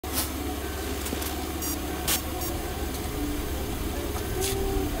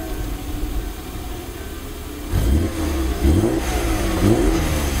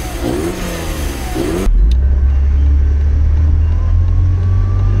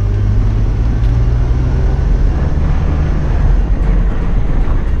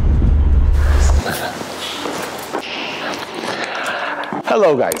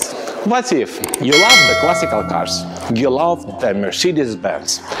Hello guys, what if you love the classical cars, you love the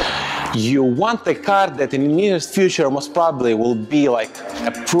Mercedes-Benz, you want a car that in the nearest future most probably will be like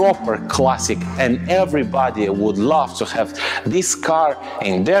a proper classic and everybody would love to have this car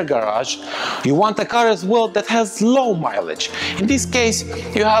in their garage. You want a car as well that has low mileage. In this case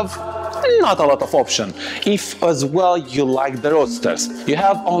you have not a lot of option. If as well you like the Roadsters, you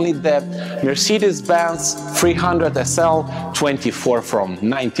have only the Mercedes-Benz 300SL-24 from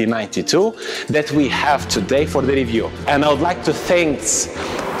 1992 that we have today for the review. And I would like to thank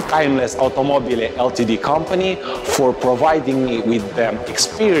Timeless Automobile Ltd company for providing me with the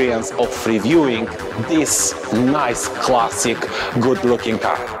experience of reviewing this nice, classic, good-looking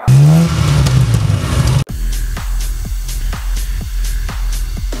car.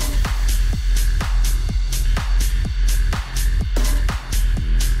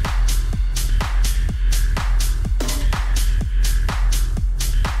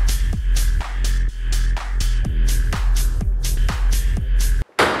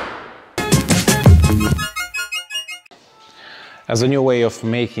 As a new way of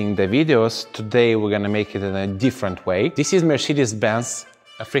making the videos, today we're gonna make it in a different way. This is Mercedes-Benz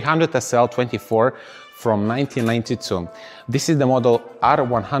 300SL-24 from 1992. This is the model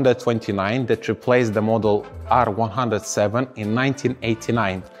R129 that replaced the model R107 in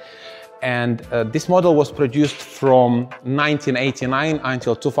 1989. And this model was produced from 1989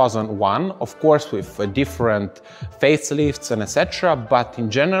 until 2001, of course with different facelifts and etc. But in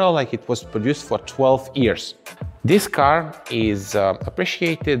general, like, it was produced for 12 years. This car is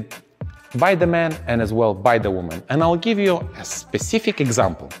appreciated by the man and as well by the woman. And I'll give you a specific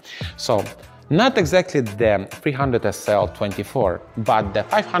example. So, not exactly the 300SL-24, but the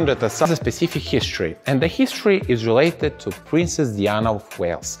 500SL has a specific history. And the history is related to Princess Diana of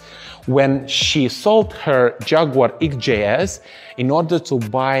Wales, when she sold her Jaguar XJS in order to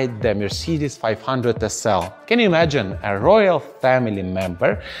buy the Mercedes 500SL. Can you imagine a royal family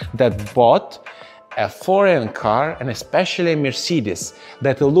member that bought a foreign car, and especially a Mercedes,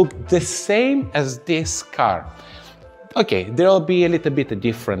 that will look the same as this car? Okay, there will be a little bit a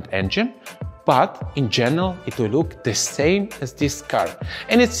different engine, but in general it will look the same as this car.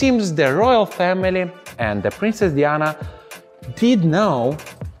 And it seems the royal family and the Princess Diana did know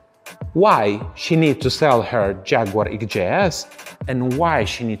why she needs to sell her Jaguar XJS and why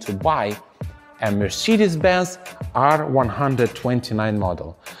she needs to buy a Mercedes-Benz R129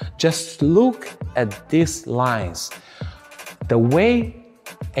 model. Just look at these lines. The way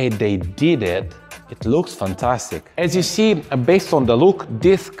they did it, it looks fantastic. As you see, based on the look,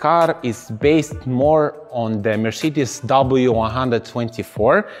 this car is based more on the Mercedes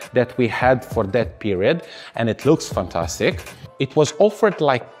W124 that we had for that period, and it looks fantastic. It was offered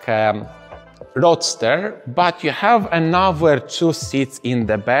like Roadster, but you have another 2 seats in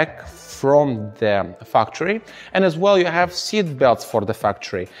the back from the factory, and as well you have seat belts for the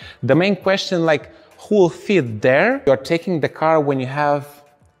factory. The main question, like, who will fit there? You're taking the car when you have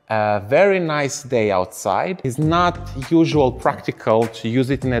a very nice day outside. It's not usual practical to use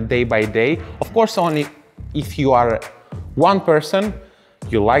it in a day by day. Of course, only if you are one person,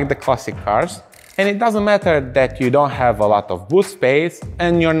 you like the classic cars, and it doesn't matter that you don't have a lot of boot space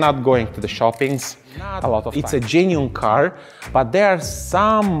and you're not going to the shoppings a lot of time. It's a genuine car, but there are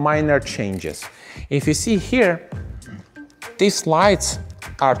some minor changes. If you see here, these lights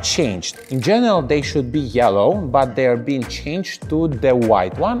are changed. In general, they should be yellow, but they are being changed to the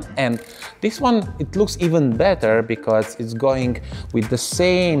white one. And this one, it looks even better because it's going with the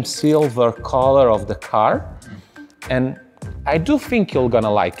same silver color of the car. And I do think you're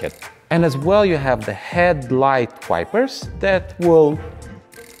gonna like it. And as well, you have the headlight wipers that will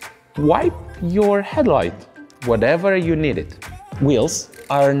wipe your headlight, whatever you need it. Wheels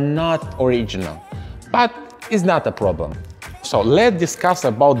are not original, but it's not a problem. So let's discuss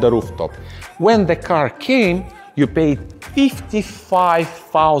about the rooftop. When the car came, you paid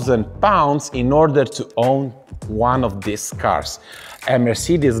 £55,000 in order to own one of these cars, a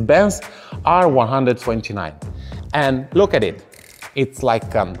Mercedes-Benz R129. And look at it, it's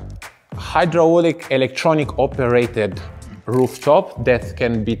like hydraulic electronic operated rooftop that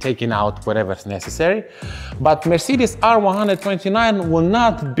can be taken out wherever it's necessary. But Mercedes R129 will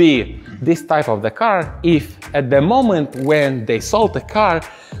not be this type of the car if at the moment when they sold the car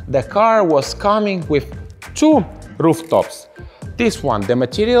was coming with 2 rooftops. This one, the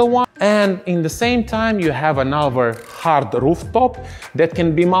material one, and in the same time you have another hard rooftop that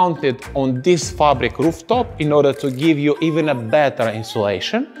can be mounted on this fabric rooftop in order to give you even a better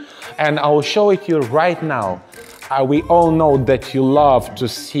insulation. And I will show it you right now. We all know that you love to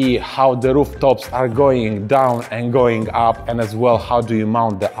see how the rooftops are going down and going up, and as well how do you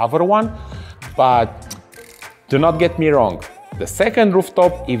mount the other one. But do not get me wrong, the second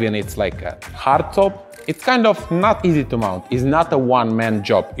rooftop, even it's like a hard top, it's kind of not easy to mount. It's not a one-man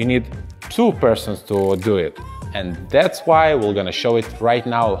job. You need two persons to do it. And that's why we're gonna show it right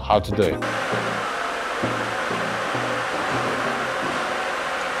now how to do it.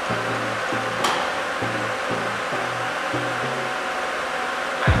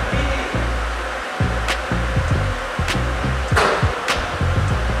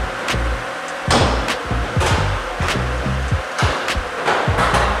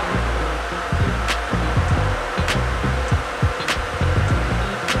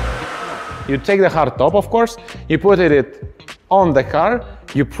 You take the hard top, of course, you put it on the car,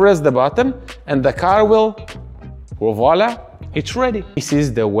 you press the button, and the car will, voila, it's ready. This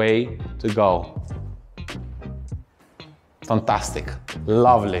is the way to go. Fantastic,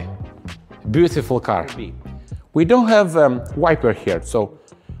 lovely, beautiful car. We don't have a wiper here, so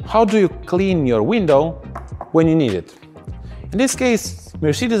how do you clean your window when you need it? In this case,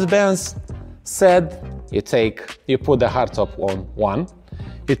 Mercedes-Benz said you put the hard top on one,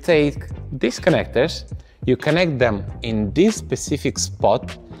 you take these connectors, you connect them in this specific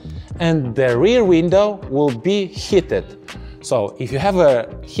spot, and the rear window will be heated. So if you have a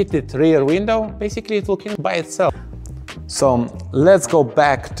heated rear window, basically it will clean by itself. So let's go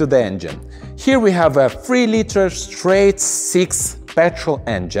back to the engine. Here we have a 3-liter straight 6 petrol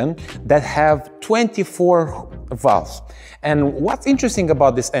engine that have 24 valves. And what's interesting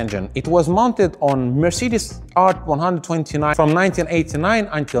about this engine, it was mounted on Mercedes R129 from 1989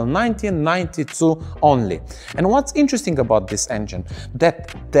 until 1992 only. And what's interesting about this engine,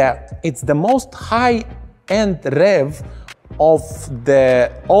 that it's the most high-end rev of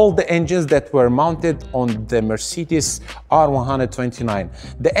all the engines that were mounted on the Mercedes R129.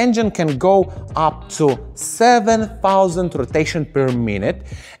 The engine can go up to 7,000 rotations per minute,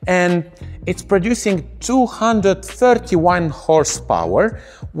 and it's producing 231 horsepower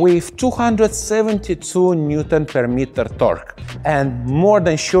with 272 Newton per meter torque. And more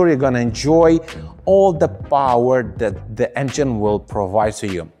than sure you're gonna enjoy all the power that the engine will provide to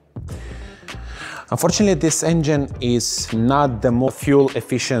you. Unfortunately, this engine is not the most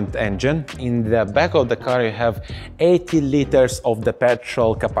fuel-efficient engine. In the back of the car, you have 80 liters of the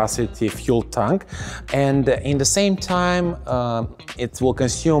petrol capacity fuel tank, and in the same time, it will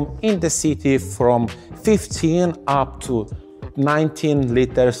consume in the city from 15 up to 19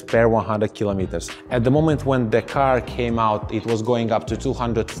 liters per 100 kilometers. At the moment when the car came out, it was going up to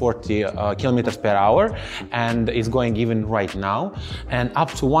 240 kilometers per hour, and it's going even right now. And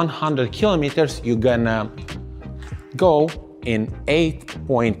up to 100 kilometers, you're gonna go in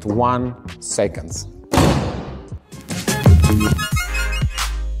 8.1 seconds.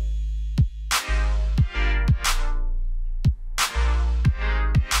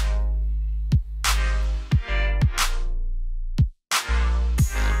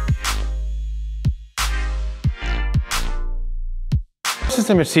 This is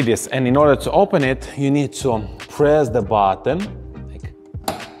a Mercedes, and in order to open it, you need to press the button,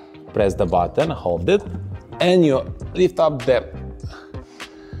 press the button, hold it, and you lift up the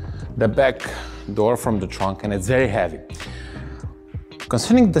back door from the trunk, and it's very heavy.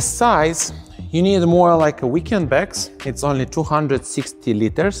 Concerning the size, you need more like a weekend bags. It's only 260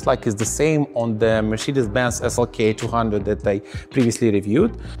 liters, like it's the same on the Mercedes-Benz SLK 200 that I previously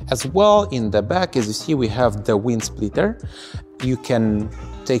reviewed. As well, in the back, as you see, we have the wind splitter. You can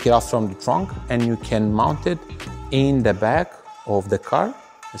take it off from the trunk and you can mount it in the back of the car,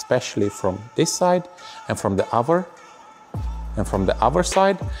 especially from this side and from the other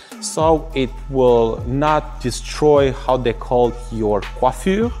side, so it will not destroy, how they call, your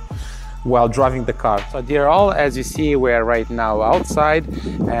coiffure while driving the car. So dear all, as you see, we're right now outside,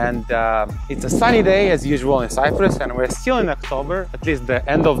 and it's a sunny day as usual in Cyprus, and we're still in October, at least the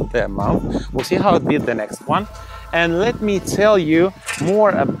end of the month. We'll see how it did the next one. And let me tell you more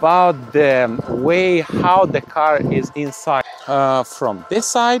about the way how the car is inside. From this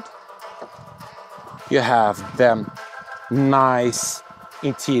side, you have the nice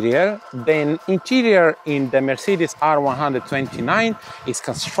interior. The interior in the Mercedes R129 is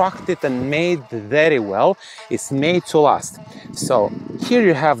constructed and made very well. It's made to last. So here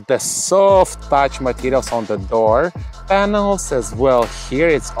you have the soft touch materials on the door panels as well. Here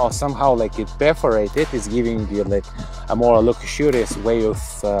it's somehow like it perforated. It's giving you like a more luxurious way of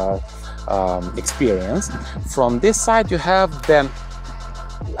experience. From this side you have the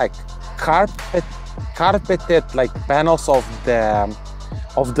like carpeted like panels of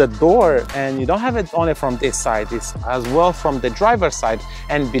of the door, and you don't have it only from this side, it's as well from the driver's side,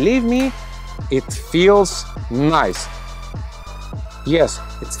 and believe me, it feels nice. Yes,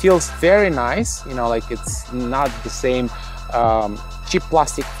 it feels very nice, you know, like it's not the same cheap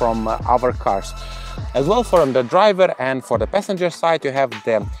plastic from other cars. As well, from the driver and for the passenger side, you have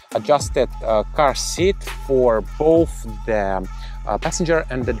the adjusted car seat for both the passenger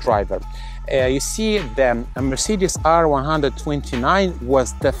and the driver. You see, the Mercedes R129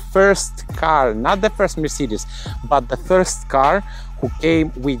 was the first car, not the first Mercedes, but the first car who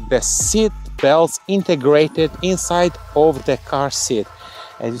came with the seat belts integrated inside of the car seat.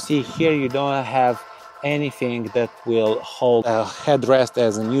 As you see here, you don't have anything that will hold a headrest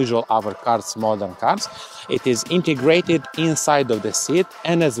as unusual other cars, modern cars. It is integrated inside of the seat,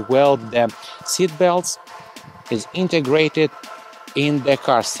 and as well the seat belts is integrated in the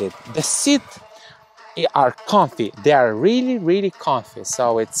car seat. The seat are comfy, they are really comfy,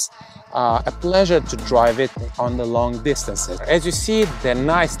 so it's a pleasure to drive it on the long distances. As you see, the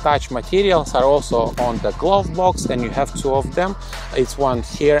nice touch materials are also on the glove box, and you have two of them. It's one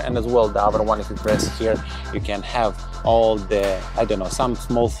here, and as well the other one, if you press here, you can have all the, I don't know, some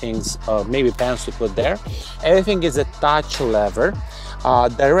small things, maybe pens to put there. Everything is a touch lever.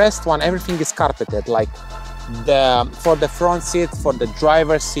 The rest one, everything is carpeted, like for the front seat, for the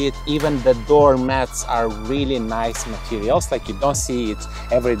driver's seat, even the door mats are really nice materials, like you don't see it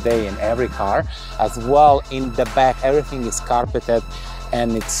every day in every car. As well, in the back, everything is carpeted,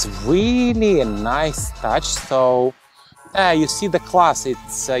 and it's really a nice touch. So you see the class,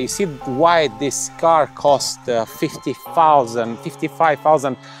 it's you see why this car cost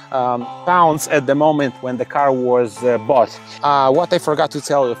 55,000 pounds at the moment when the car was bought. What I forgot to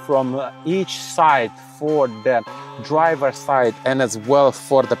tell you, from each side, for the driver side and as well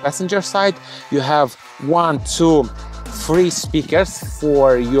for the passenger side, you have 1, 2, 3 speakers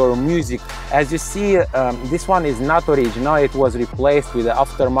for your music. As you see, this one is not original, it was replaced with the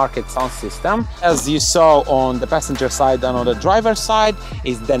aftermarket sound system. As you saw on the passenger side and on the driver side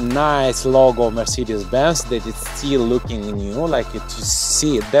is the nice logo of Mercedes-Benz that is still looking new, like you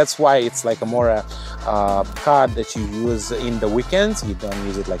see it. That's why it's like a more car that you use in the weekends, you don't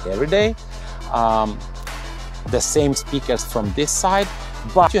use it like every day. The same speakers from this side,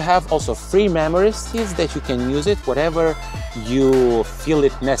 but you have also 3 memory sticks that you can use it whatever you feel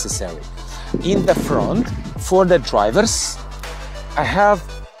it necessary. In the front, for the drivers, I have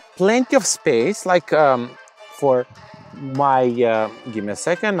plenty of space, like for my, give me a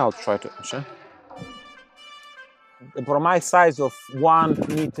second, I'll try to, for my size of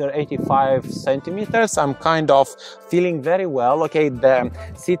 1.85 meters, I'm kind of feeling very well. Okay, the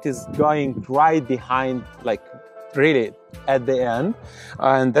seat is going right behind, like really at the end,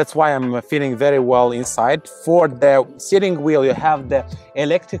 and that's why I'm feeling very well inside. For the steering wheel, you have the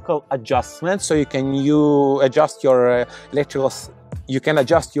electrical adjustment, so you can adjust your you can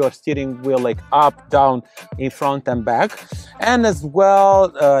adjust your steering wheel like up, down, in front and back. And as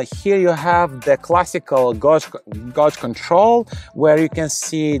well, here you have the classical gauge control, where you can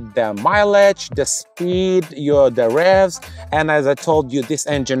see the mileage, the speed, the revs, and as I told you, this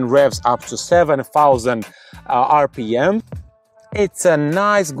engine revs up to 7,000 RPM. It's a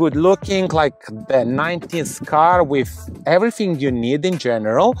nice, good looking, like the 90s car with everything you need in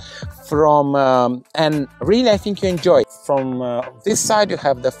general. And really, I think you enjoy it. From this side, you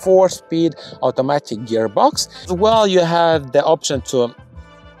have the 4-speed automatic gearbox. As well, you have the option to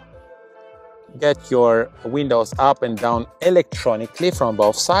get your windows up and down electronically from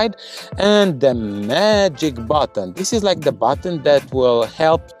both sides, and the magic button. This is like the button that will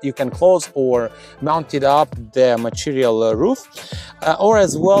help, you can close or mount it up the material roof, or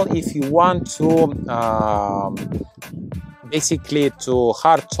as well if you want to basically to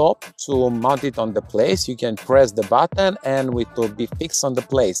hard top to mount it on the place, you can press the button and it will be fixed on the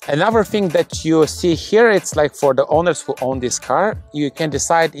place. Another thing that you see here, it's like for the owners who own this car, you can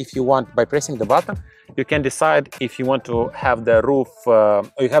decide if you want, by pressing the button, you can decide if you want to have the roof,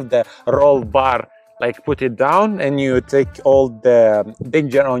 you have the roll bar, like put it down and you take all the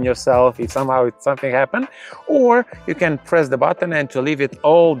danger on yourself if somehow something happened, or you can press the button and to leave it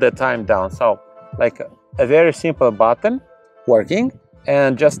all the time down. So like a very simple button working,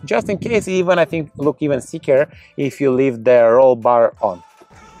 and just in case, even I think look even sicker if you leave the roll bar on.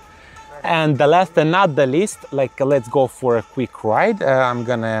 And the last and not the least, like let's go for a quick ride. I'm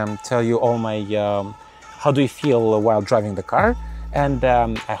gonna tell you all my how do you feel while driving the car, and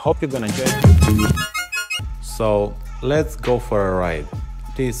I hope you're gonna enjoy it. So let's go for a ride.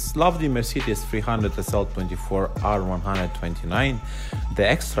 This lovely Mercedes 300SL-24 R129, the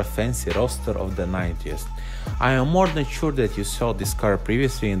extra fancy Roadster of the 90s. I am more than sure that you saw this car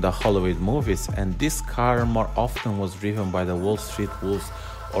previously in the Hollywood movies, and this car more often was driven by the Wall Street wolves,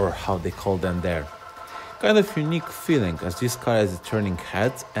 or how they call them there. Kind of unique feeling, as this car has turning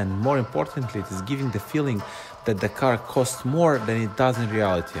heads, and more importantly, it is giving the feeling that the car costs more than it does in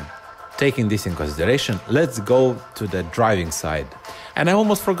reality. Taking this in consideration, let's go to the driving side. And I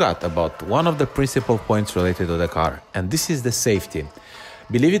almost forgot about one of the principal points related to the car, and this is the safety.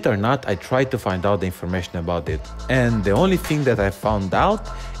 Believe it or not, I tried to find out the information about it, and the only thing that I found out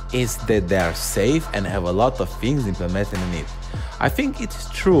is that they are safe and have a lot of things implemented in it. I think it is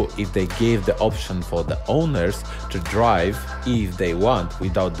true if they gave the option for the owners to drive if they want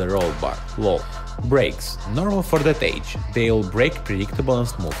without the roll bar. Lol. Brakes, normal for that age, they'll brake predictable and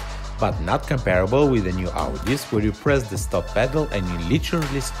smooth, but not comparable with the new Audis where you press the stop pedal and you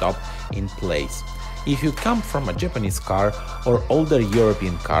literally stop in place. If you come from a Japanese car or older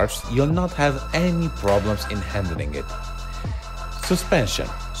European cars, you'll not have any problems in handling it. Suspension,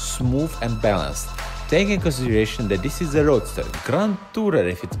 smooth and balanced. Take in consideration that this is a Roadster, Grand Tourer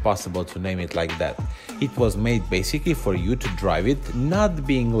if it's possible to name it like that. It was made basically for you to drive it, not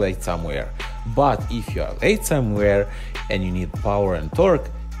being late somewhere. But if you are late somewhere and you need power and torque,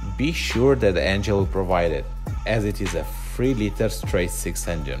 be sure that the engine will provide it, as it is a 3-liter straight-six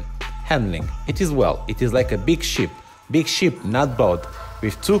engine. Handling, it is like a big ship, not boat,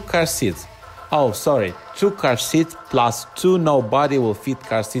 with 2 car seats. Oh, sorry, 2 car seats plus 2 nobody will fit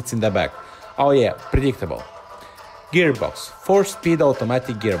car seats in the back. Oh yeah, predictable. Gearbox, 4-speed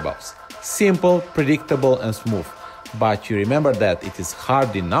automatic gearbox. Simple, predictable and smooth. But you remember that it is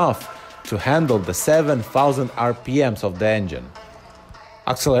hard enough to handle the 7,000 RPMs of the engine.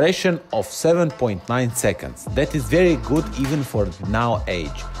 Acceleration of 7.9 seconds. That is very good even for now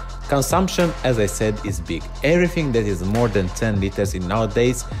age. Consumption, as I said, is big. Everything that is more than 10 liters in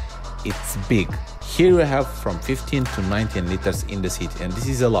nowadays, it's big. Here we have from 15 to 19 liters in the city, and this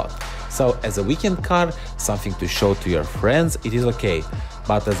is a lot. So as a weekend car, something to show to your friends, it is okay.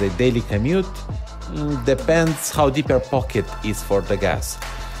 But as a daily commute, depends how deep your pocket is for the gas.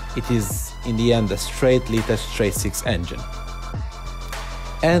 It is in the end a straight-liter straight-six engine.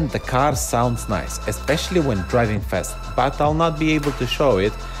 And the car sounds nice, especially when driving fast, but I'll not be able to show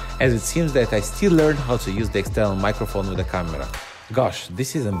it, as it seems that I still learn how to use the external microphone with the camera. Gosh,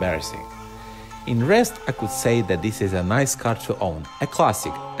 this is embarrassing. In rest, I could say that this is a nice car to own, a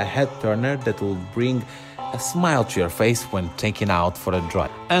classic, a head turner that will bring a smile to your face when taken out for a drive.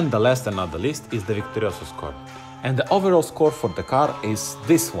 And the last and not the least is the Victorioso score. And the overall score for the car is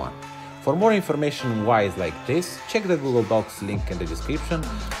this one. For more information why it's like this, check the Google Docs link in the description,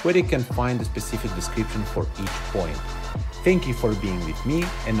 where you can find the specific description for each point. Thank you for being with me,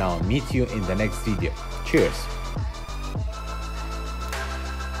 and I'll meet you in the next video. Cheers!